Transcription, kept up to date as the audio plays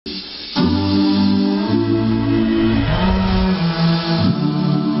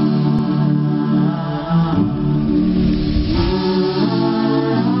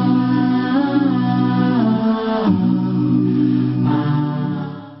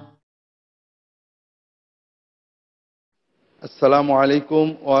আসসালামু আলাইকুম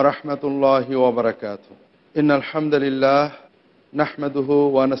ওয়া রাহমাতুল্লাহি ওয়া বারাকাতুহু। ইন্নাল হামদালিল্লাহ নাহমাদুহু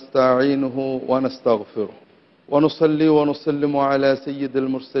ওয়া নাস্তাঈনুহু ওয়া নাস্তাগফিরুহ ওয়া নুসাল্লি ওয়া নুসাল্লিমু আলা সাইয়্যিদিল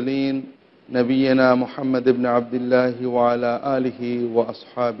মুরসালিন নবিয়িনা মুহাম্মদ ইবনে আবদুল্লাহ ওয়া আলা আলিহি ওয়া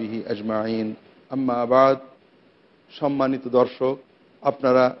আসহাবিহি আজমাইন। আম্মা বাদ। সম্মানিত দর্শক,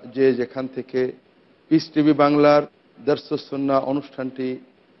 আপনারা যে যেখান থেকে পিস টিভি বাংলার দরসুস সুন্নাহ অনুষ্ঠানটি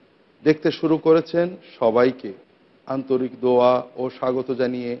দেখতে শুরু করেছেন, সবাইকে আন্তরিক দোয়া ও স্বাগত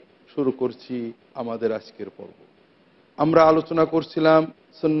জানিয়ে শুরু করছি আমাদের আজকের পর্ব। আমরা আলোচনা করছিলাম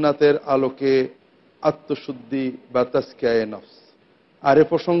সুন্নাতের আলোকে আত্মশুদ্ধি বা তাজকিয়ায়ে নফস। আর এ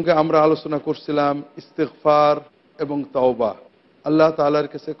প্রসঙ্গে আমরা আলোচনা করছিলাম ইস্তিগফার এবং তাওবা, আল্লাহ তাআলার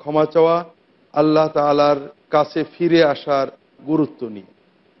কাছে ক্ষমা চাওয়া, আল্লাহ তাআলার কাছে ফিরে আসার গুরুত্ব নিয়ে।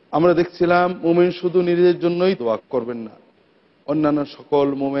 আমরা দেখছিলাম মুমিন শুধু নিজের জন্যই দোয়া করবেন না, অন্যান্য সকল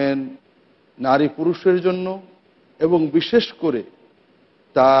মুমিন নারী পুরুষের জন্য এবং বিশেষ করে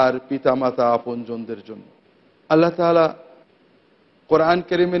তার পিতামাতা আপনজনদের জন্য। আল্লাহ তাআলা কোরআন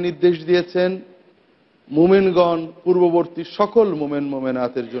কারীমে নির্দেশ দিয়েছেন মুমিনগণ পূর্ববর্তী সকল মুমিন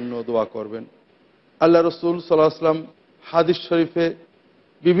মুমিনাতের জন্য দোয়া করবেন। আল্লাহ রাসূল সাল্লাল্লাহু আলাইহি ওয়াসাল্লাম হাদিস শরীফে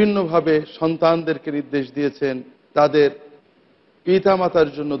বিভিন্নভাবে সন্তানদেরকে নির্দেশ দিয়েছেন তাদের পিতামাতার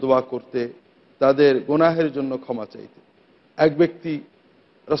জন্য দোয়া করতে, তাদের গুনাহের জন্য ক্ষমা চাইতে। এক ব্যক্তি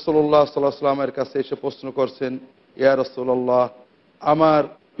রাসূলুল্লাহ সাল্লাল্লাহু আলাইহি ওয়াসাল্লামের কাছে এসে প্রশ্ন করছেন, ইয়া রাসূলুল্লাহ, আমার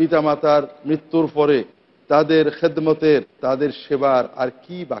পিতামাতার মৃত্যুর পরে তাদের খেদমতের, তাদের সেবার আর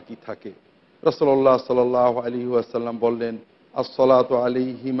কি বাকি থাকে? রাসূলুল্লাহ সাল্লাল্লাহু আলাইহি ওয়াসাল্লাম বললেন, আসসালাতু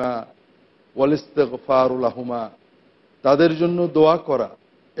আলাইহিমা ওয়াল ইস্তিগফারু লাহুমা, তাদের জন্য দোয়া করা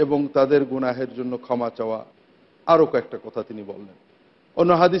এবং তাদের গুনাহের জন্য ক্ষমা চাওয়া। আরও কয়েকটা কথা তিনি বললেন।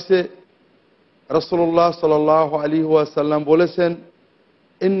 অন্য হাদিসে রাসূলুল্লাহ সাল্লাল্লাহু আলাইহি ওয়াসাল্লাম বলেছেন,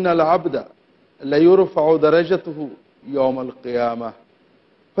 ইন্নাল আবদা লা ইউরফাউ দারাজাতুহু ইয়াওমাল কিয়ামাহ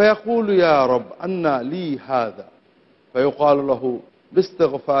ফায়াকুলু ইয়া রব আন্না লি হাযা ফায়ুকালু লাহু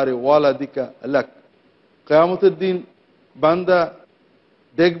বিস্তিগফারি ওয়ালাদিকা লাক। কিয়ামতের দিন বান্দা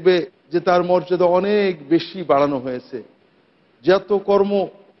দেখবে যে তার মর্যাদা অনেক বেশি বাড়ানো হয়েছে। যত কর্ম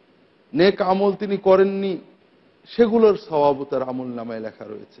নেক আমল তিনি করেননি সেগুলোর সওয়াবও তার আমলনামায় লেখা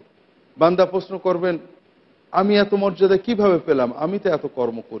রয়েছে। বান্দা প্রশ্ন করবেন, আমি এত মর্যাদা কিভাবে পেলাম? আমি তো এত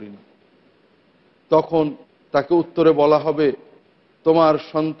কর্ম করি না। তখন তাকে উত্তরে বলা হবে, তোমার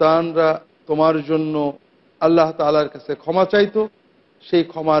সন্তানরা তোমার জন্য আল্লাহ তাআলার কাছে ক্ষমা চাইতো, সেই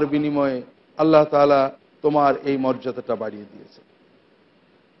ক্ষমার বিনিময়ে আল্লাহ তাআলা তোমার এই মর্যাদাটা বাড়িয়ে দিয়েছে।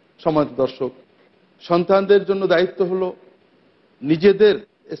 সম্মানিত দর্শক, সন্তানদের জন্য দায়িত্ব হলো নিজেদের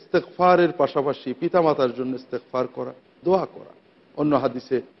ইস্তিগফারের পাশাপাশি পিতামাতার জন্য ইস্তিগফার করা, দোয়া করা। অন্য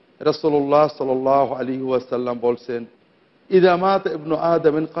হাদিসে রাসূলুল্লাহ সাল্লাল্লাহু আলাইহি ওয়াসাল্লাম বলছেন, ইযা মাতা ইবনু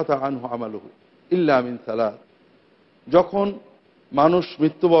আদম ইনকাতা আনহু আমালুহু ইল্লা মিন সালাত, যখন মানুষ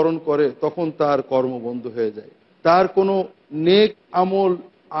মৃত্যুবরণ করে তখন তার কর্ম বন্ধ হয়ে যায়, তার কোনো নেক আমল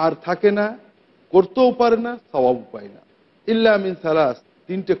আর থাকে না, করতেও পারে না, সওয়াবও পায় না। ইল্লা মিন সালাস,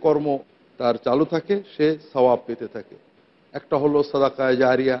 তিনটে কর্ম তার চালু থাকে, সে সওয়াব পেতে থাকে। একটা হলো সাদাকায়ে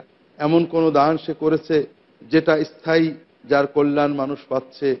জারিয়া, এমন কোনো দান সে করেছে যেটা স্থায়ী, যার কল্যাণ মানুষ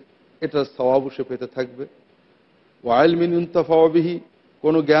পাচ্ছে, এটার সওয়াবও সে পেতে থাকবে। ওয়া ইলমিন ইউনতাফাউ বিহি,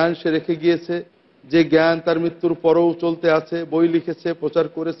 কোনো জ্ঞান সে রেখে গিয়েছে, যে জ্ঞান তার মৃত্যুর পরেও চলতে আছে, বই লিখেছে, প্রচার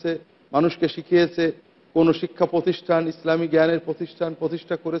করেছে, মানুষকে শিখিয়েছে, কোনো শিক্ষা প্রতিষ্ঠান, ইসলামী জ্ঞানের প্রতিষ্ঠান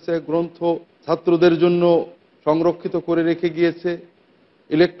প্রতিষ্ঠা করেছে, গ্রন্থ ছাত্রদের জন্য সংরক্ষিত করে রেখে গিয়েছে,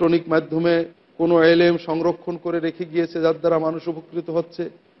 ইলেকট্রনিক মাধ্যমে কোনো এলেম সংরক্ষণ করে রেখে গিয়েছে যার দ্বারা মানুষ উপকৃত হচ্ছে,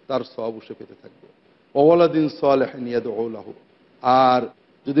 তার সওয়াব সে পেতে থাকবে। ওয়ালাদিন সালিহিন ইয়াদউ লাহু, আর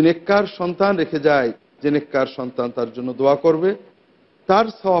যদি নেককার সন্তান রেখে যায়, যে নেককার সন্তান তার জন্য দোয়া করবে, তার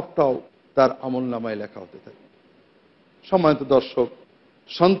সওয়াবটাও তার আমলনামায় লেখা হতে থাকে। সম্মানিত দর্শক,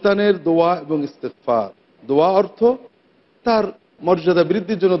 সন্তানের দোয়া এবং ইস্তিগফার, দোয়া অর্থ তার মর্যাদা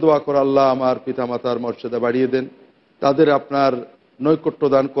বৃদ্ধির জন্য দোয়া করা, আল্লাহ আমার পিতামাতার মর্যাদা বাড়িয়ে দেন, তাদের আপনার নৈকট্য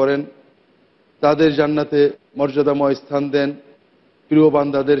দান করেন, তাদের জান্নাতে মর্যাদাময় স্থান দেন, প্রিয়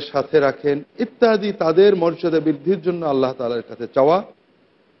বান্দাদের সাথে রাখেন ইত্যাদি, তাদের মর্যাদা বৃদ্ধির জন্য আল্লাহ তাআলার কাছে চাওয়া।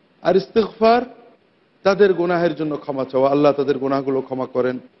 আর ইস্তিগফার, তাদের গুনাহের জন্য ক্ষমা চাওয়া, আল্লাহ তাদের গুনাহগুলো ক্ষমা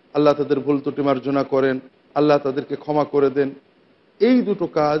করেন, আল্লাহ তাদের ভুল ত্রুটি মার্জনা করেন, আল্লাহ তাদেরকে ক্ষমা করে দেন। এই দুটো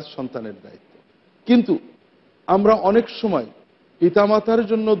কাজ সন্তানের দায়িত্ব। কিন্তু আমরা অনেক সময় পিতামাতার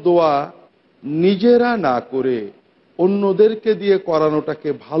জন্য দোয়া নিজেরা না করে অন্যদেরকে দিয়ে করানোটাকে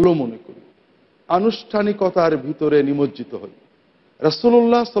ভালো মনে করি, আনুষ্ঠানিকতার ভিতরে নিমজ্জিত হই।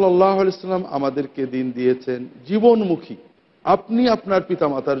 রাসূলুল্লাহ সাল্লাল্লাহু আলাইহি ওয়াসাল্লাম আমাদেরকে দিন দিয়েছেন জীবনমুখী। আপনি আপনার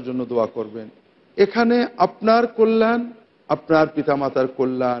পিতামাতার জন্য দোয়া করবেন, এখানে আপনার কল্যাণ, আপনার পিতামাতার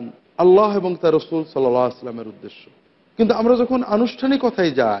কল্যাণ, আল্লাহ এবং তার রাসূল সাল্লাল্লাহু আলাইহি ওয়াসাল্লামের উদ্দেশ্য। কিন্তু আমরা যখন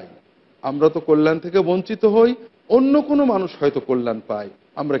আনুষ্ঠানিকতায় যাই, আমরা তো কল্যাণ থেকে বঞ্চিত হই, অন্য কোনো মানুষ হয়তো কল্যাণ পায়,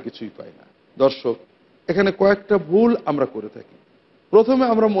 আমরা কিছুই পাই না। দর্শক, এখানে কয়েকটা ভুল আমরা করে থাকি। প্রথমে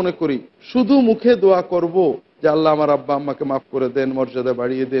আমরা মনে করি শুধু মুখে দোয়া করব যে আল্লাহ আমার আব্বা আম্মাকে মাফ করে দেন, মর্যাদা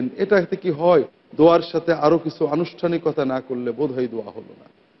বাড়িয়ে দেন, এটাতে কি হয়? দোয়ার সাথে আরো কিছু আনুষ্ঠানিকতা না করলে বোধহয় দোয়া হলো না।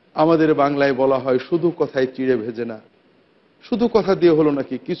 আমাদের বাংলায় বলা হয় শুধু কথায় চিড়ে ভেজে না। শুধু কথা দিয়ে হলো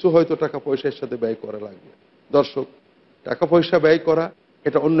নাকি, কিছু হয়তো টাকা পয়সার সাথে ব্যয় করা লাগবে। দর্শক, টাকা পয়সা ব্যয় করা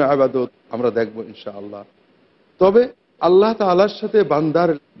এটা অন্য ইবাদত, আমরা দেখব ইনশাআল্লাহ। তবে আল্লাহ তাআলার সাথে বান্দার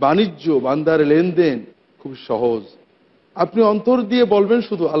বাণিজ্য, বান্দার লেনদেন খুব সহজ। আপনি অন্তর দিয়ে বলবেন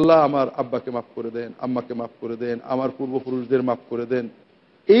শুধু আল্লাহ আমার আব্বাকে মাফ করে দেন, আম্মাকে মাফ করে দেন, আমার পূর্বপুরুষদের মাফ করে দেন।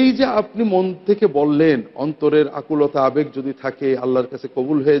 এই যে আপনি মন থেকে বললেন, অন্তরের আকুলতা আবেগ যদি থাকে আল্লাহর কাছে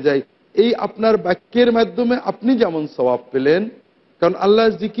কবুল হয়ে যায়। এই আপনার বাক্যের মাধ্যমে আপনি যেমন সওয়াব পেলেন, কারণ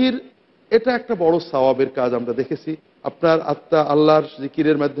আল্লাহর জিকির এটা একটা বড় সওয়াবের কাজ। আমরা দেখেছি আপনার আত্মা আল্লাহর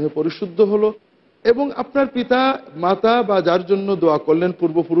জিকিরের মাধ্যমে পরিশুদ্ধ হলো, এবং আপনার পিতা মাতা বা যার জন্য দোয়া করলেন,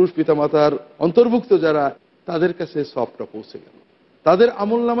 পূর্বপুরুষ পিতা মাতার অন্তর্ভুক্ত যারা, তাদের কাছে সওয়াবটা পৌঁছে গেল, তাদের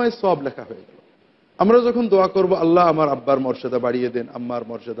আমলনামায় সওয়াব লেখা হয়ে গেল। আমরা যখন দোয়া করব আল্লাহ আমার আব্বার মর্যাদা বাড়িয়ে দেন, আম্মার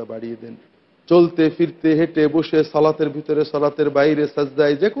মর্যাদা বাড়িয়ে দেন, চলতে ফিরতে হেঁটে বসে, সালাতের ভিতরে সালাতের বাইরে,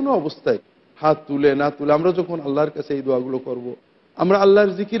 সাজদায়, যে কোনো অবস্থায়, হাত তুলে না তুলে, আমরা যখন আল্লাহর কাছে এই দোয়াগুলো করব, আমরা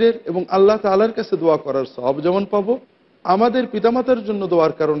আল্লাহর জিকিরের এবং আল্লাহ তাআলার কাছে দোয়া করার সওয়াব যেমন পাবো, আমাদের পিতামাতার জন্য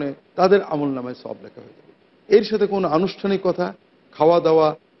দোয়ার কারণে তাদের আমলনামায় সওয়াব লেখা হয়ে যাবে। এর সাথে কোনো আনুষ্ঠানিকতা, খাওয়া দাওয়া,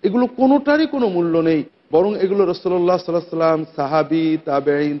 এগুলো কোনোটারই কোনো মূল্য নেই। বরং এগুলো রাসূলুল্লাহ সাল্লাল্লাহু আলাইহি ওয়াসাল্লাম, সাহাবী,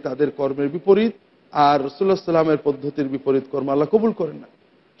 তাবেঈন, তাদের কর্মের বিপরীত, আর রাসূলুল্লাহ সাল্লাল্লাহু আলাইহি ওয়াসাল্লামের পদ্ধতির বিপরীত কর্ম আল্লাহ কবুল করেন না।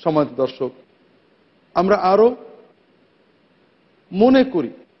 সম্মানিত দর্শক, আমরা আরো মনে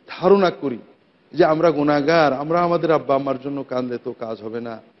করি, ধারণা করি যে আমরা গুনাহগার, আমরা আমাদের আব্বা আম্মার জন্য কাঁদলে তো কাজ হবে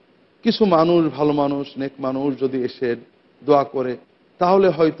না। কিছু মানুষ, ভালো মানুষ, নেক মানুষ যদি এসে দোয়া করে, তাহলে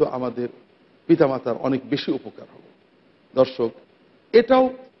হয়তো আমাদের পিতামাতার অনেক বেশি উপকার হবে। দর্শক, এটাও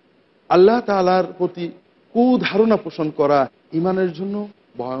আল্লাহ তাআলার প্রতি কুধারণা পোষণ করা, ইমানের জন্য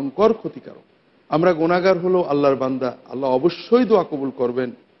ভয়ঙ্কর ক্ষতিকারক। আমরা গুনাহগার হলো আল্লাহর বান্দা, আল্লাহ অবশ্যই দোয়া কবুল করবেন,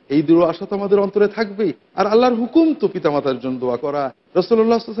 এই দৃঢ় আশা তো আমাদের অন্তরে থাকবেই। আর আল্লাহর হুকুম তো পিতামাতার জন্য দোয়া করা,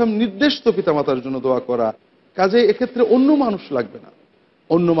 রাসূলুল্লাহ সাল্লাল্লাহু আলাইহি ওয়াসাল্লাম নির্দেশ তো পিতামাতার জন্য দোয়া করা। কাজে এক্ষেত্রে অন্য মানুষ লাগবে না।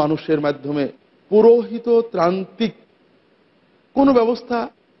 অন্য মানুষের মাধ্যমে পুরোহিত ত্রান্তিক কোনো ব্যবস্থা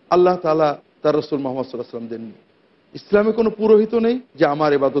আল্লাহ তাআলা তার রাসূল মুহাম্মদ সাল্লাল্লাহু আলাইহি ওয়াসাল্লাম দেননি। ইসলামে কোনো পুরোহিত নেই যে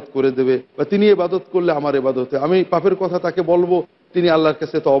আমার ইবাদত করে দেবে, বা তিনি ইবাদত করলে আমার ইবাদতে, আমি পাপের কথা তাকে বলবো, তিনি আল্লাহর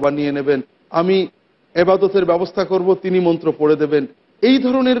কাছে তওবা নিয়ে নেবেন, আমি ইবাদতের ব্যবস্থা করব, তিনি মন্ত্র পড়ে দেবেন। এই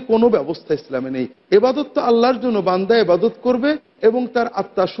ধরনের কোনো ব্যবস্থা ইসলামে নেই। ইবাদত তো আল্লাহর জন্য, বান্দা ইবাদত করবে এবং তার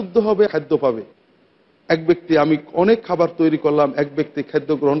আত্মা শুদ্ধ হবে, খাদ্য পাবে। এক ব্যক্তি, আমি অনেক খাবার তৈরি করলাম, এক ব্যক্তি খাদ্য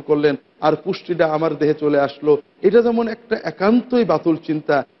গ্রহণ করলেন, আর পুষ্টিটা আমার দেহে চলে আসলো, এটা যেমন একটা একান্তই বাতুল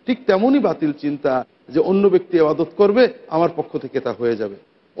চিন্তা, ঠিক তেমনই বাতিল চিন্তা যে অন্য ব্যক্তি ইবাদত করবে, আমার পক্ষ থেকে তা হয়ে যাবে।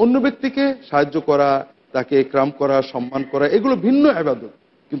 অন্য ব্যক্তিকে সাহায্য করা, তাকে ইকরাম করা, সম্মান করা, এগুলো ভিন্ন ইবাদত,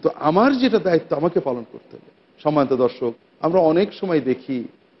 কিন্তু আমার যেটা দায়িত্ব আমাকে পালন করতে হবে। সম্মানিত দর্শক, আমরা অনেক সময় দেখি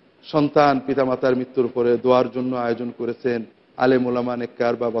সন্তান পিতামাতার মৃত্যুর পরে দোয়ার জন্য আয়োজন করেছেন, আলেম ওলামা,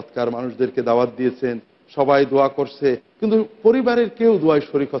 নেককার বা বদকার মানুষদেরকে দাওয়াত দিয়েছেন, সবাই দোয়া করছে, কিন্তু পরিবারের কেউ দোয়ায়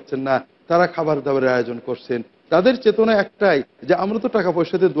শরীক হচ্ছেন না। তারা খাবার দাবারের আয়োজন করছেন, তাদের চেতনা একটাই যে আমরা তো টাকা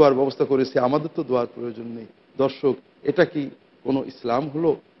পয়সাতে দোয়ার ব্যবস্থা করেছি, আমাদের তো দোয়ার প্রয়োজন নেই। দর্শক, এটা কি কোনো ইসলাম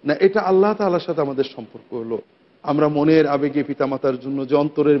হলো? না এটা আল্লাহ তাআলার সাথে আমাদের সম্পর্ক হলো? আমরা মনের আবেগে পিতামাতার জন্য যে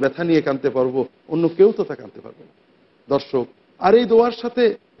অন্তরের ব্যথা নিয়ে কাঁদতে পারবো, অন্য কেউ তো তা কাঁদতে পারবে না। দর্শক, আর এই দোয়ার সাথে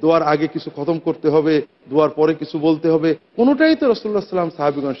দোয়ার আগে কিছু খতম করতে হবে, দোয়ার পরে কিছু বলতে হবে, কোনোটাই তো রাসূলুল্লাহ সাল্লাল্লাহু আলাইহি ওয়াসাল্লাম,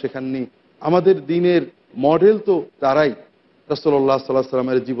 সাহাবীগণ শেখাননি। আমাদের দ্বীনের মডেল তো তারাই। রাসূলুল্লাহ সাল্লাল্লাহু আলাইহি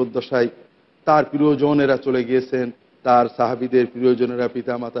ওয়াসাল্লামের জীবদ্দশায় তার প্রিয়জনেরা চলে গিয়েছেন, তার সাহাবীদের প্রিয়জনেরা,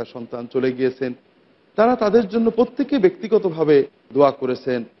 পিতা মাতা, সন্তান চলে গিয়েছেন, তারা তাদের জন্য প্রত্যেকে ব্যক্তিগতভাবে দোয়া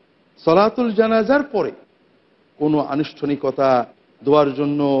করেছেন। সলাতুল জানাজার পরে কোনো আনুষ্ঠানিকতা, দোয়ার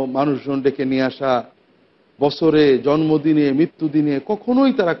জন্য মানুষজন ডেকে নিয়ে আসা, বছরে, জন্মদিনে, মৃত্যুদিনে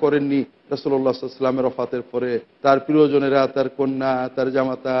কখনোই তারা করেননি। রাসূলুল্লাহ সাল্লাল্লাহু আলাইহি ওয়াসাল্লামের ওফাতের পরে তার প্রিয়জনেরা, তার কন্যা, তার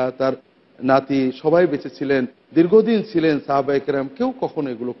জামাতা, তার নাতি সবাই বেঁচে ছিলেন, দীর্ঘদিন ছিলেন, সাহাবায়ে কেরাম কেউ কখনো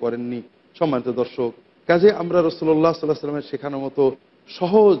এগুলো করেননি। সম্মানিত দর্শক, কাজে আমরা রাসূলুল্লাহ সাল্লাল্লাহু আলাইহি ওয়াসাল্লামের শেখানো মতো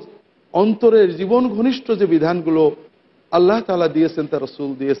সহজ, অন্তরের জীবন ঘনিষ্ঠ যে বিধানগুলো আল্লাহ তাআলা দিয়েছেন, তার রাসূল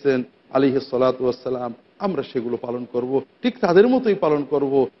দিয়েছেন আলাইহিস সালাতু ওয়াস সালাম, আমরা সেগুলো পালন করব, ঠিক তাদের মতোই পালন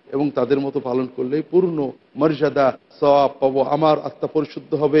করব, এবং তাদের মতো পালন করলেই পূর্ণ মর্যাদা, সওয়াব পাবো। আমার আত্মা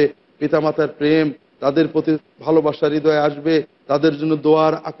পরিশুদ্ধ হবে, পিতামাতার প্রেম, তাদের প্রতি ভালোবাসা হৃদয়ে আসবে, তাদের জন্য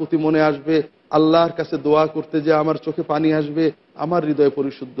দোয়ার আকুতি মনে আসবে, আল্লাহর কাছে দোয়া করতে যে আমার চোখে পানি আসবে, আমার হৃদয়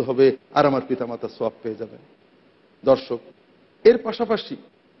পরিশুদ্ধ হবে, আর আমার পিতামাতা সওয়াব পেয়ে যাবেন। দর্শক, এর পাশাপাশি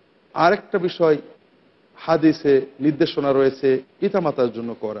আরেকটা বিষয় হাদিসে নির্দেশনা রয়েছে পিতামাতার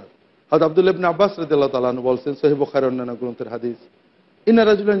জন্য করার। হযরত আব্দুল্লাহ ইবনে আব্বাস রাদিয়াল্লাহু তাআলা আনহু বলছেন, সহিহ বুখারী অন্যান্য গ্রন্থের হাদিস, ইন্না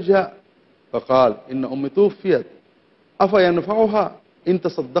রাজুলান জা ফাকাল ইন্না উম্মি তুফিয়াত আফা ইয়ানফাউহা ইন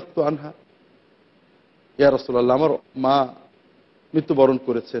তাসাদদাকতু আনহা। ইয়া রাসূলুল্লাহ, আমার মা মৃত্যুবরণ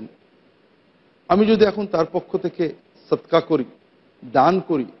করেছেন, আমি যদি এখন তার পক্ষ থেকে সদকা করি, দান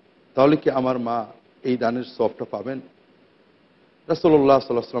করি, তাহলে কি আমার মা এই দানের সওয়াবটা পাবেন? রাসূলুল্লাহ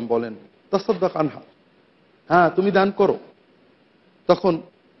সাল্লাল্লাহু আলাইহি ওয়াসাল্লাম বলেন, তাসাদদাক আনহা, হ্যাঁ তুমি দান করো। তখন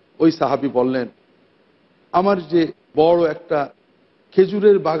ওই সাহাবী বললেন, আমার যে বড় একটা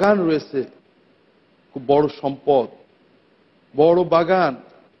খেজুরের বাগান রয়েছে, খুব বড় সম্পদ, বড় বাগান,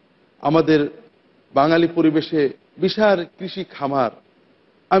 আমাদের বাঙালি পরিবেশে বিশাল কৃষি খামার,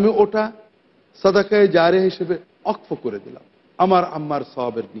 আমি ওটা সাদাকায়ে জারিয়া হিসেবে অক্ফ করে দিলাম আমার আম্মার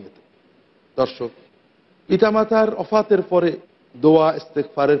সওয়াবের নিয়তে। দর্শক, পিতামাতার ওফাতের পরে দোয়া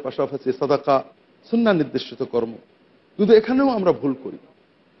ইস্তেগফারের পাশাপাশি সাদাকা সুন্নাহ নির্দেশিত কর্ম, কিন্তু এখানেও আমরা ভুল করি।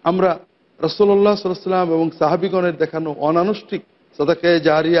 আমরা রাসূলুল্লাহ সাল্লাল্লাহু আলাইহি ওয়াসাল্লাম এবং সাহাবীগণের দেখানো অনানুষ্ঠিক সাদাকায়ে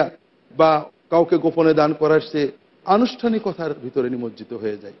জারিয়া বা কাউকে গোপনে দান করার সে আনুষ্ঠানিকতার ভিতরে নিমজ্জিত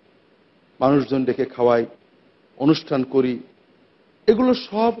হয়ে যায়। মানুষজন ডেকে খাওয়াই, অনুষ্ঠান করি, এগুলো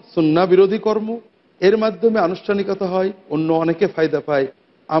সব সুন্নাহ বিরোধী কর্ম। এর মাধ্যমে আনুষ্ঠানিকতা হয়, অন্য অনেকে ফায়দা পায়,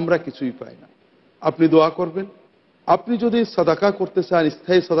 আমরা কিছুই পাই না। আপনি দোয়া করবেন, আপনি যদি সাদাকা করতে চান,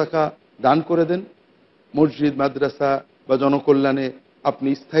 স্থায়ী সাদাকা দান করে দেন, মসজিদ মাদ্রাসা বা জনকল্যাণে আপনি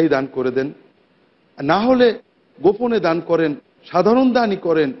স্থায়ী দান করে দেন, না হলে গোপনে দান করেন, সাধারণ দানই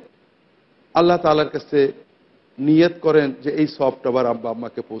করেন, আল্লাহ তাআলার কাছে নিয়ত করেন যে এই সওয়াবটা আবার আব্বা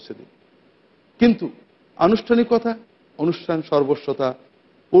আম্মাকে পৌঁছে দিন। কিন্তু আনুষ্ঠানিকতা, অনুষ্ঠান সর্বস্বতা,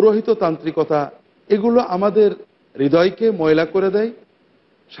 পুরোহিত তান্ত্রিকতা, এগুলো আমাদের হৃদয়কে ময়লা করে দেয়।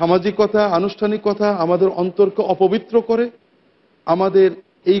 সামাজিকতা, আনুষ্ঠানিকতা আমাদের অন্তরকে অপবিত্র করে, আমাদের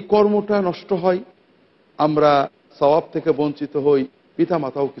এই কর্মটা নষ্ট হয়, আমরা সওয়াব থেকে বঞ্চিত হই,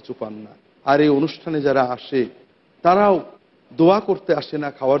 পিতামাতাও কিছু পান না। আর এই অনুষ্ঠানে যারা আসে তারাও দোয়া করতে আসে না,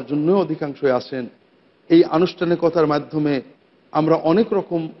 খাওয়ার জন্য অধিকাংশই আসেন। এই আনুষ্ঠানিকতার মাধ্যমে আমরা অনেক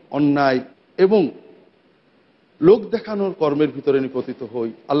রকম অন্যায় এবং লোক দেখানোর কর্মের ভিতরে নিপতিত হই।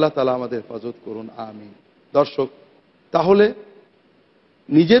 আল্লাহ তাআলা আমাদের হেফাজত করুন, আমিন। দর্শক, তাহলে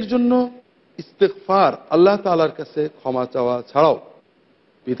নিজের জন্য ইস্তেগফার, আল্লাহ তাআলার কাছে ক্ষমা চাওয়া ছাড়াও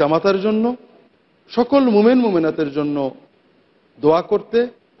পিতামাতার জন্য, সকল মুমিন মুমিনাতের জন্য দোয়া করতে,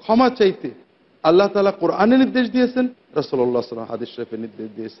 ক্ষমা চাইতে আল্লাহ তাআলা কোরআনে নির্দেশ দিয়েছেন, রাসূলুল্লাহ সাল্লাল্লাহু আলাইহি ওয়াসাল্লাম হাদিস শরীফে নির্দেশ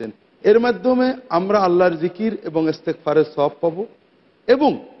দিয়েছেন। এর মাধ্যমে আমরা আল্লাহর জিকির এবং ইস্তেগফারের সওয়াব পাব,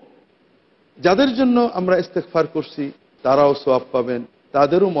 এবং যাদের জন্য আমরা ইস্তেগফার করছি তারাও সওয়াব পাবেন,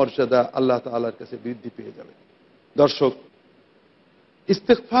 তাদেরও মর্যাদা আল্লাহ তাআলার কাছে বৃদ্ধি পেয়ে যাবে। দর্শক,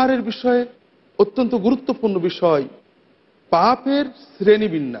 ইস্তেগফারের বিষয়ে অত্যন্ত গুরুত্বপূর্ণ বিষয় পাপের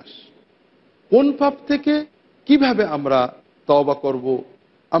শ্রেণীবিন্যাস। কোন পাপ থেকে কিভাবে আমরা তওবা করব,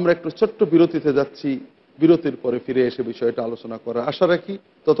 আমরা একটু ছোট্ট বিরতিতে যাচ্ছি, বিরতির পরে ফিরে এসে বিষয়টা আলোচনা করার আশা রাখি।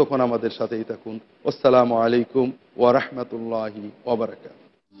 ততক্ষণ আমাদের সাথেই থাকুন। আসসালামু আলাইকুম ওয়া রাহমাতুল্লাহি ওয়া বারাকাতুহু।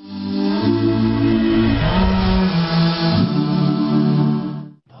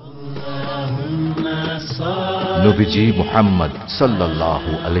 নবীজি মুহাম্মদ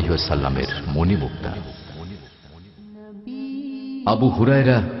সাল্লাল্লাহু আলাইহি ওয়াসাল্লামের মণিমুক্তা। আবু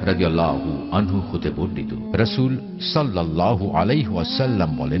হুরায়রা রাদিয়াল্লাহু আনহু হতে বর্ণিত, রাসূল সাল্লাল্লাহু আলাইহি ওয়াসাল্লাম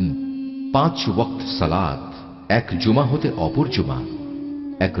বলেন, 5 ওয়াক্ত সালাত এক জুমা হতে অপর জুমা,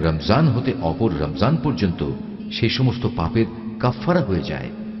 এক রমজান হতে অপর রমজান পর্যন্ত সেই সমস্ত পাপের কাফফারা হয়ে যায়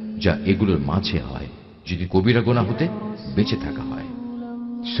যা এগুলোর মাঝে হয়, যদি কবিরা গুনাহ হতে বেঁচে থাকা হয়।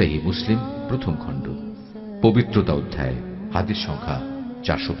 সহিহ মুসলিম প্রথম খণ্ড, পবিত্রতা অধ্যায়, হাদিস সংখ্যা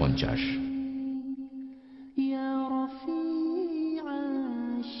 450।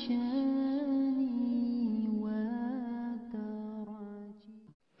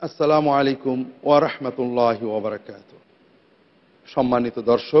 আসসালামু আলাইকুম ওয়া রাহমাতুল্লাহি ওয়া বারাকাতুহু। সম্মানিত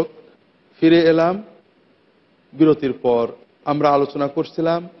দর্শক, ফিরে এলাম বিরতির পর। আমরা আলোচনা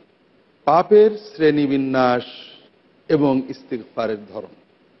করছিলাম পাপের শ্রেণীবিন্যাস এবং ইস্তিগফারের ধরন।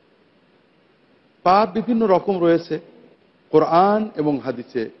 পাপ বিভিন্ন রকম রয়েছে। কোরআন এবং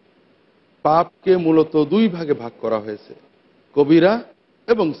হাদিসে পাপকে মূলত 2 ভাগে ভাগ করা হয়েছে, কবিরা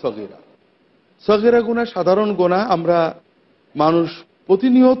এবং সগীরা। সগীরা গুনাহ সাধারণ গুনাহ, আমরা মানুষ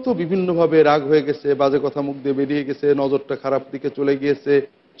প্রতিনিয়ত বিভিন্নভাবে রাগ হয়ে গেছে, বাজে কথা মুখ দিয়ে বেরিয়ে গেছে, নজরটা খারাপ দিকে চলে গিয়েছে,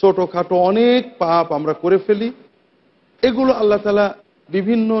 ছোটখাটো অনেক পাপ আমরা করে ফেলি। এগুলো আল্লাহ তাআলা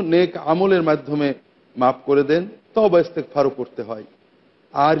বিভিন্ন নেক আমলের মাধ্যমে মাফ করে দেন, তওবা ইস্তেগফারও করতে হয়।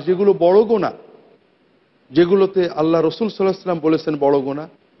 আর যেগুলো বড় গুনাহ, যেগুলোতে আল্লাহ রাসূল সাল্লাল্লাহু আলাইহি ওয়াসাল্লাম বলেছেন বড় গুনাহ,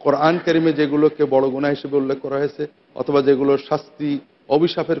 কোরআন কারিমে যেগুলোকে বড় গুনাহ হিসেবে উল্লেখ করা হয়েছে অথবা যেগুলোর শাস্তি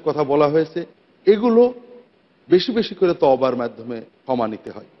অভিশাপের কথা বলা হয়েছে, এগুলো বেশি বেশি করে তওবার মাধ্যমে ক্ষমা নিতে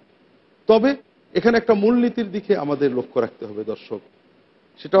হয়। তবে এখানে একটা মূলনীতির দিকে আমাদের লক্ষ্য রাখতে হবে দর্শক,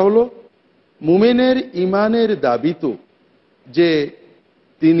 সেটা হলো মুমিনের ইমানের দাবি তো যে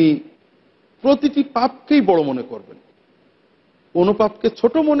তিনি প্রতিটি পাপকেই বড় মনে করবেন, কোনো পাপকে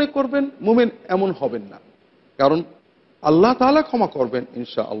ছোট মনে করবেন মুমিন এমন হবেন না, কারণ আল্লাহ তাআলা ক্ষমা করবেন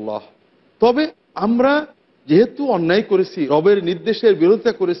ইনশাআল্লাহ। তবে আমরা যেহেতু অন্যায় করেছি, রবের নির্দেশের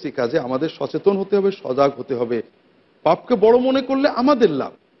বিরোধিতা করেছি, কাজে আমাদের সচেতন হতে হবে, সজাগ হতে হবে। পাপকে বড় মনে করলে আমাদের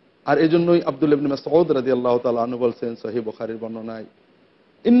লাভ। আর এজন্যই আব্দুল্লাহ ইবনে মাসউদ রাদিয়াল্লাহু তাআলা আনহু বলছেন সহিহ বুখারীর বর্ণনায়,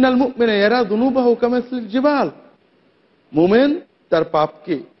 ইন্নাল মুমিনা ইয়ারা যুনুবাহু কামাসলিল জিবাল, মুমিন তার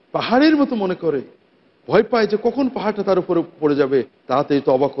পাপকে পাহাড়ের মতো মনে করে, ভয় পায় যে কখন পাহাড়টা তার উপরে পড়ে যাবে, তাড়াতাড়ি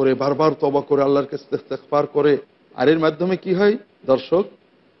তওবা করে, বারবার তওবা করে, আল্লাহর কাছে ইস্তেগফার করে। আর এর মাধ্যমে কি হয় দর্শক,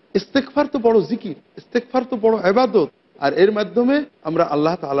 ইস্তেগফার তো বড় জিকির, ইস্তেগফার তো বড় ইবাদত, আর এর মাধ্যমে আমরা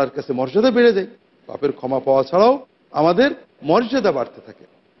আল্লাহ তাআলার কাছে মর্যাদা বেড়ে যাই। পাপের ক্ষমা পাওয়া ছাড়াও আমাদের মর্যাদা বাড়তে থাকে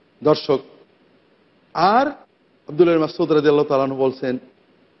দর্শক। আর আব্দুল্লাহ ইবনে মাসউদ রাদিয়াল্লাহু তাআলা আনহু বলছেন,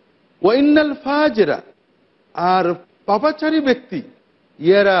 ওয়া ইন্নাল ফাজিরা, আর পাপাচারী ব্যক্তি,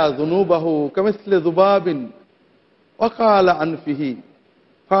 ইয়ারা যুনুবাহু কামিসলি যুবাবিন ওয়াকালা আনফিহি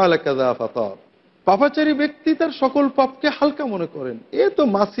ফাআলা কাযা ফাতার, পাপাচারী ব্যক্তি তার সকল পাপকে হালকা মনে করেন, এ তো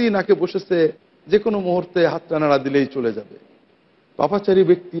মাছি নাকে বসেছে, যে কোনো মুহূর্তে হাতটা নাড়া দিলেই চলে যাবে। পাপাচারী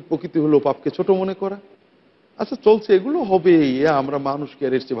ব্যক্তির প্রকৃতি হলো পাপকে ছোট মনে করা। আচ্ছা চলছে, এগুলো হবেই, আমরা মানুষকে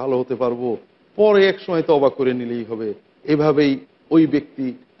এর চেয়ে ভালো হতে পারবো, পরে এক সময় তওবা করে নিলেই হবে। এভাবেই ওই ব্যক্তি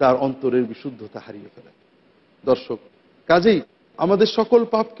তার অন্তরের বিশুদ্ধতা হারিয়ে ফেলে দর্শক। কাজেই আমাদের সকল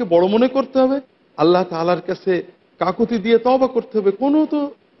পাপকে বড় মনে করতে হবে, আল্লাহ তাআলার কাছে কাকুতি দিয়ে তওবা করতে হবে। কোনো তো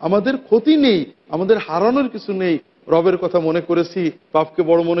আমাদের ক্ষতি নেই, আমাদের হারানোর কিছু নেই। রবের কথা মনে করেছি, পাপকে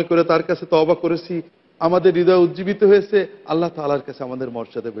বড় মনে করে তার কাছে তওবা করেছি, আমাদের হৃদয় উজ্জীবিত হয়েছে, আল্লাহ তাআলার কাছে আমাদের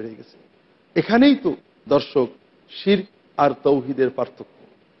মর্যাদা বেড়ে গেছে। এখানেই তো দর্শক শিরক আর তাওহীদের পার্থক্য।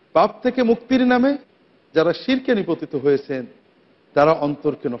 পাপ থেকে মুক্তির নামে যারা শিরকে নিপতিত হয়েছেন, তারা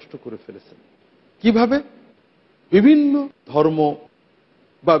অন্তরকে নষ্ট করে ফেলেছেন। কিভাবে? বিভিন্ন ধর্ম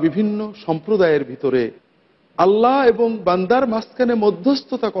বা বিভিন্ন সম্প্রদায়ের ভিতরে আল্লাহ এবং বান্দার মাঝখানে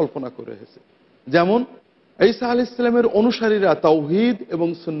মধ্যস্থতা কল্পনা করে হয়েছে। যেমন ঈসা আলাইহিস সালামের অনুসারীরা তাওহীদ এবং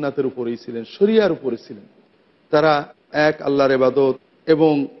সুন্নাতের উপরেই ছিলেন, শরিয়ার উপরে ছিলেন। তারা এক আল্লাহর ইবাদত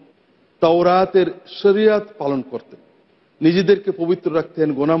এবং তাওরাতের শরিয়াত পালন করতেন, নিজেদেরকে পবিত্র রাখতেন,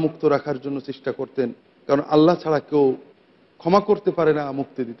 গুনাহমুক্ত রাখার জন্য চেষ্টা করতেন, কারণ আল্লাহ ছাড়া কেউ ক্ষমা করতে পারে না,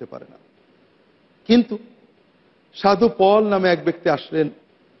 মুক্তি দিতে পারে না। কিন্তু সাধু পল নামে এক ব্যক্তি আসলেন,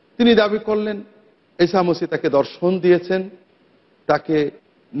 তিনি দাবি করলেন ঈসা মসীহ তাকে দর্শন দিয়েছেন, তাকে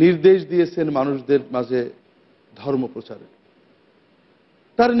নির্দেশ দিয়েছেন মানুষদের মাঝে ধর্ম প্রচারে।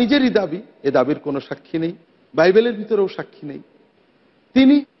 তার নিজেরই দাবি, এ দাবির কোনো সাক্ষী নেই, বাইবেলের ভিতরেও সাক্ষী নেই।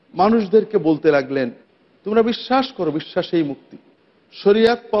 তিনি মানুষদেরকে বলতে লাগলেন, তোমরা বিশ্বাস করো, বিশ্বাসেই মুক্তি,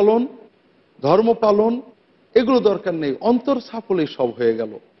 শরিয়াত পালন, ধর্ম পালন এগুলো দরকার নেই, অন্তর সাফ হলেই সব হয়ে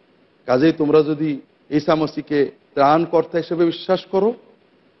গেল। কাজেই তোমরা যদি ঈসা মসীহকে ত্রাণকর্তা হিসেবে বিশ্বাস করো,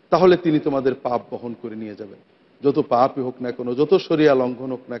 তাহলে তিনি তোমাদের পাপ বহন করে নিয়ে যাবেন। যত পাপই হোক না কেন, যত শরিয়া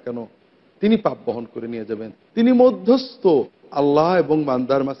লঙ্ঘন হোক না কেন, তিনি পাপ বহন করে নিয়ে যাবেন। তিনি মধ্যস্থ, আল্লাহ এবং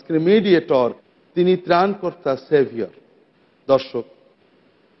বান্দার মাঝখানে মিডিয়েটর, তিনি ত্রাণকর্তা, সেভিয়র দর্শক।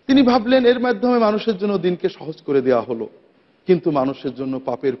 তিনি ভাবলেন এর মাধ্যমে মানুষের জন্য দিনকে সহজ করে দেওয়া হলো, কিন্তু মানুষের জন্য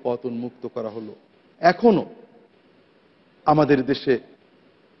পাপের পথ উন্মুক্ত করা হলো। এখনো আমাদের দেশে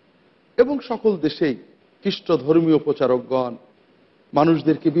এবং সকল দেশেই খ্রিস্ট ধর্মীয় প্রচারকগণ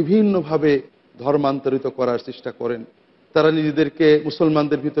মানুষদেরকে বিভিন্নভাবে ধর্মান্তরিত করার চেষ্টা করেন। তারা নিজেদেরকে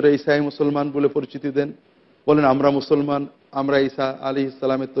মুসলমানদের ভিতরে ঈসাই মুসলমান বলে পরিচিতি দেন, বলেন আমরা মুসলমান, আমরা ঈসা আলাইহিস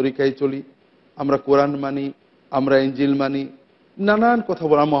সালামের তরিকায় চলি, আমরা কোরআন মানি, আমরা ইনজিল মানি, নানান কথা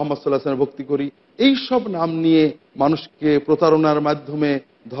বলা, মুহাম্মদ সাল্লাল্লাহু আলাইহি ওয়াসাল্লাম ভক্তি করি। এই সব নাম নিয়ে মানুষকে প্রতারণার মাধ্যমে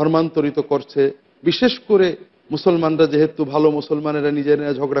ধর্মান্তরিত করছে। বিশেষ করে মুসলমানরা যেহেতু ভালো, মুসলমানেরা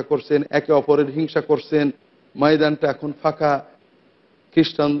নিজেরা ঝগড়া করছেন, একে অপরের হিংসা করছেন, ময়দানটা এখন ফাঁকা।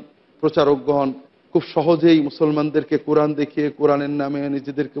 খ্রিস্টান প্রচারকগণ খুব সহজেই মুসলমানদেরকে কোরআন দেখিয়ে কোরআনের নামে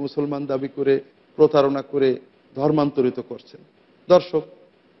নিজেদেরকে মুসলমান দাবি করে প্রতারণা করে ধর্মান্তরিত করছেন। দর্শক,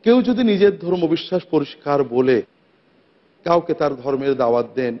 কেউ যদি নিজের ধর্ম বিশ্বাস পরিষ্কার বলে কাউকে তার ধর্মের দাওয়াত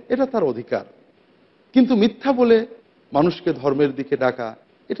দেন, এটা তার অধিকার। কিন্তু মিথ্যা বলে মানুষকে ধর্মের দিকে ডাকা,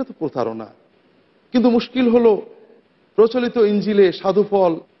 এটা তো প্রতারণা। কিন্তু মুশকিল হলো, প্রচলিত ইনজিলে সাধু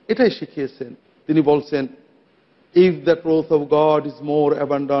পল এটাই শিখিয়েছেন। তিনি বলছেন, if the truth of God is more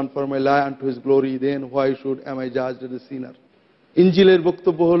abundant for my life unto his glory, then why should am I judged as a sinner? ইনজিলের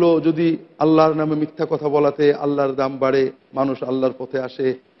বক্তব্য হলো যদি আল্লাহর নামে মিথ্যা কথা বলাতে আল্লাহর দাম বাড়ে, মানুষ আল্লাহর পথে আসে,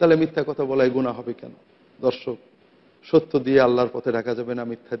 তাহলে মিথ্যা কথা বলায় গুনাহ হবে কেন? দর্শক, সত্য দিয়ে আল্লাহর পথে ডাকা যাবে না,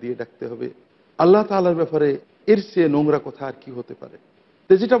 মিথ্যা দিয়ে ডাকতে হবে। আল্লাহ তাআলার ব্যাপারে এর চেয়ে নোংরা কথা আর কি হতে পারে?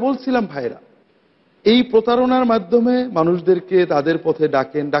 তো যেটা বলছিলাম ভাইরা, এই প্রতারণার মাধ্যমে মানুষদেরকে তাদের পথে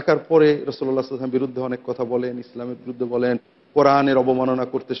ডাকেন, ডাকার পরে রাসূলুল্লাহ সাল্লাল্লাহু আলাইহি ওয়াসাল্লামের বিরুদ্ধে অনেক কথা বলেন, ইসলামের বিরুদ্ধে বলেন, কোরআনের অবমাননা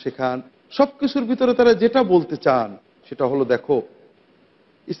করতে শেখান। সবকিছুর ভিতরে তারা যেটা বলতে চান সেটা হলো, দেখো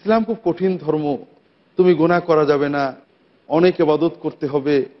ইসলাম খুব কঠিন ধর্ম, তুমি গুনাহ করা যাবে না, অনেক ইবাদত করতে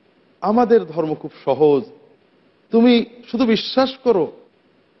হবে, আমাদের ধর্ম খুব সহজ, তুমি শুধু বিশ্বাস করো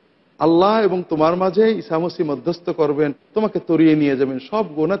আল্লাহ এবং তোমার মাঝে ঈসা মসীহ মধ্যস্থ করবেন, তোমাকে তরিয়ে নিয়ে যাবেন, সব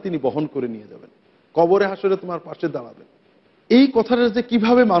গুনাহ তিনি বহন করে নিয়ে যাবেন, কবরে হাসরে তোমার পাশে দাঁড়াবেন। এই কথাটা যে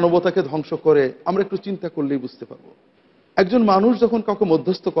কিভাবে মানবতাকে ধ্বংস করে আমরা একটু চিন্তা করলেই বুঝতে পারবো। একজন মানুষ যখন কাউকে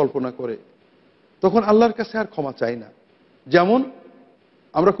মধ্যস্থ কল্পনা করে তখন আল্লাহর কাছে আর ক্ষমা চায় না। যেমন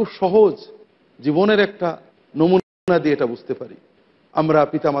আমরা খুব সহজ জীবনের একটা নমুনা দিয়ে এটা বুঝতে পারি। আমরা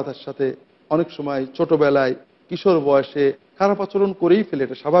পিতামাতার সাথে অনেক সময় ছোটবেলায় কিশোর বয়সে খারাপ আচরণ করেই ফেলে,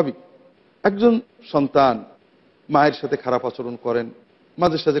 এটা স্বাভাবিক। একজন সন্তান মায়ের সাথে খারাপ আচরণ করেন,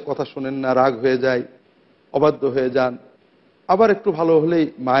 মাঝে সাঝে কথা শোনেন না, রাগ হয়ে যায়, অবাধ্য হয়ে যান, আবার একটু ভালো হলেই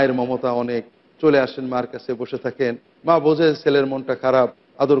মায়ের মমতা অনেক, চলে আসেন মার কাছে, বসে থাকেন, মা বোঝে ছেলের মনটা খারাপ,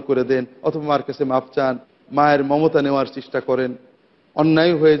 আদর করে দেন, অথবা মার কাছে মাপ চান, মায়ের মমতা নেওয়ার চেষ্টা করেন।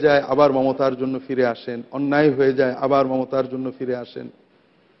 অন্যায় হয়ে যায় আবার মমতার জন্য ফিরে আসেন, অন্যায় হয়ে যায় আবার মমতার জন্য ফিরে আসেন।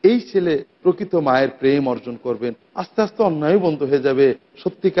 এই ছেলে প্রকৃত মায়ের প্রেম অর্জন করবেন, আস্তে আস্তে অন্যায় বন্ধ হয়ে যাবে,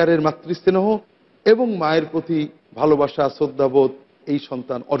 সত্যিকারের মাতৃস্নেহ এবং মায়ের প্রতি ভালোবাসা শ্রদ্ধাবোধ এই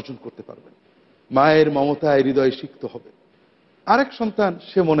সন্তান অর্জন করতে পারবেন, মায়ের মমতায় হৃদয় সিক্ত হবে। আরেক সন্তান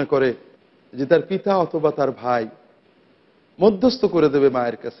সে মনে করে যে তার পিতা অথবা তার ভাই মধ্যস্থ করে দেবে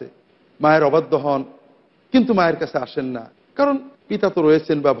মায়ের কাছে, মায়ের অবাধ্য হন কিন্তু মায়ের কাছে আসেন না, কারণ পিতা তো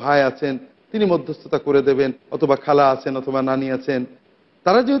রয়েছেন বা ভাই আছেন, তিনি মধ্যস্থতা করে দেবেন, অথবা খালা আছেন অথবা নানি আছেন,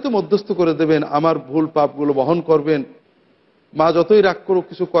 তারা যেহেতু মধ্যস্থ করে দেবেন, আমার ভুল পাপগুলো বহন করবেন, মা যতই রাগ করুক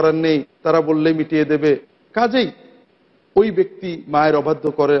কিছু করার নেই, তারা বললেই মিটিয়ে দেবে। কাজেই ওই ব্যক্তি মায়ের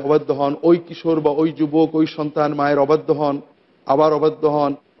অবাধ্য হন, ওই কিশোর বা ওই যুবক ওই সন্তান মায়ের অবাধ্য হন, আবার অবাধ্য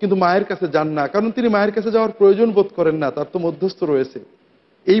হন, কিন্তু মায়ের কাছে যান না, কারণ তিনি মায়ের কাছে যাওয়ার প্রয়োজন বোধ করেন না, তার তো মধ্যস্থ রয়েছে।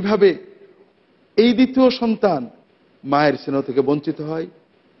 এইভাবে এই দ্বিতীয় সন্তান মায়ের স্নেহ থেকে বঞ্চিত হয়,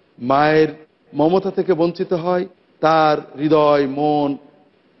 মায়ের মমতা থেকে বঞ্চিত হয়, তার হৃদয় মন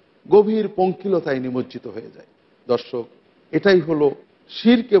গভীর পঙ্কিলতায় নিমজ্জিত হয়ে যায়। দর্শক, এটাই হলো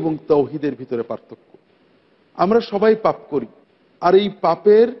শিরক এবং তাওহীদের ভিতরে পার্থক্য। আমরা সবাই পাপ করি, আর এই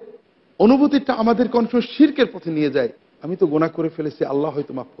পাপের অনুভূতিটা আমাদেরকে অনেক সময় শিরকের পথে নিয়ে যায়। আমি তো গুনাহ করে ফেলেছি, আল্লাহ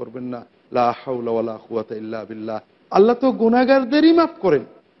হয়তো মাফ করবেন না, লা হাওলা ওয়ালা কুওয়াতা ইল্লা বিল্লাহ। আল্লাহ তো গুনাহগারদেরই মাফ করেন,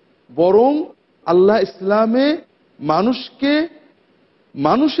 বরং আল্লাহ ইসলামে মানুষকে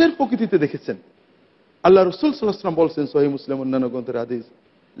মানুষের প্রকৃতিতে দেখেছেন। আল্লাহ রাসূল সাল্লাল্লাহু আলাইহি ওয়াসাল্লাম বলছেন, সহিহ মুসলিম অন্যান্য গ্রন্থের হাদিস,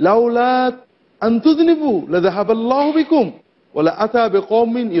 লাউলা আন তুযনিবু লাযাহাবাল্লাহু বিকুম ওয়া লা আতা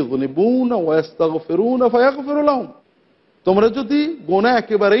বিকওমিন ইযনিবুনা ওয়া ইস্তাগফিরুনা ফায়াগফিরু লাহুম। তোমরা যদি গুনাহ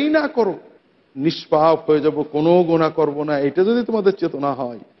একেবারেই না করো, নিষ্পাপ হয়ে যাব, কোনো গুনাহ করব না, এটা যদি তোমাদের চেতনা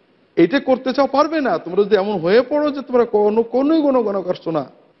হয়, এটা করতে চাও, পারবে না। তোমরা যদি এমন হয়ে পড়ো যে তোমরা কোনোই গুনাহ করছো না,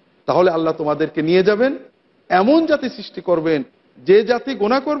 তাহলে আল্লাহ তোমাদেরকে নিয়ে যাবেন, এমন জাতি সৃষ্টি করবেন যে জাতি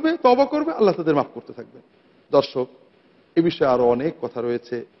গুনাহ করবে, তওবা করবে, আল্লাহ তাদের মাফ করতে থাকবেন। দর্শক, এ বিষয়ে আরো অনেক কথা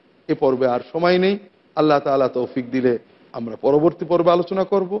রয়েছে, এ পর্বে আর সময় নেই। আল্লাহ তাআলা তৌফিক দিলে আমরা পরবর্তী পর্বে আলোচনা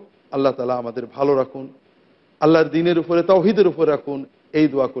করব। আল্লাহ তাআলা আমাদের ভালো রাখুন, আল্লাহর দ্বীনের উপরে তাওহীদের উপরে রাখুন, এই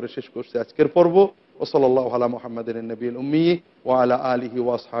দোয়া করে শেষ করছি আজকের পর্ব। ও সাল্লাল্লাহু আলা মুহাম্মাদিন নবিয়্যিল উম্মি ওয়া আলা আলিহি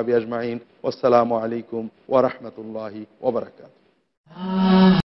ওয়া আসহাবিহি আজমাইন। ওয়াসসালামু আলাইকুম ওয়া রাহমাতুল্লাহি ওয়া বারাকাতুহু।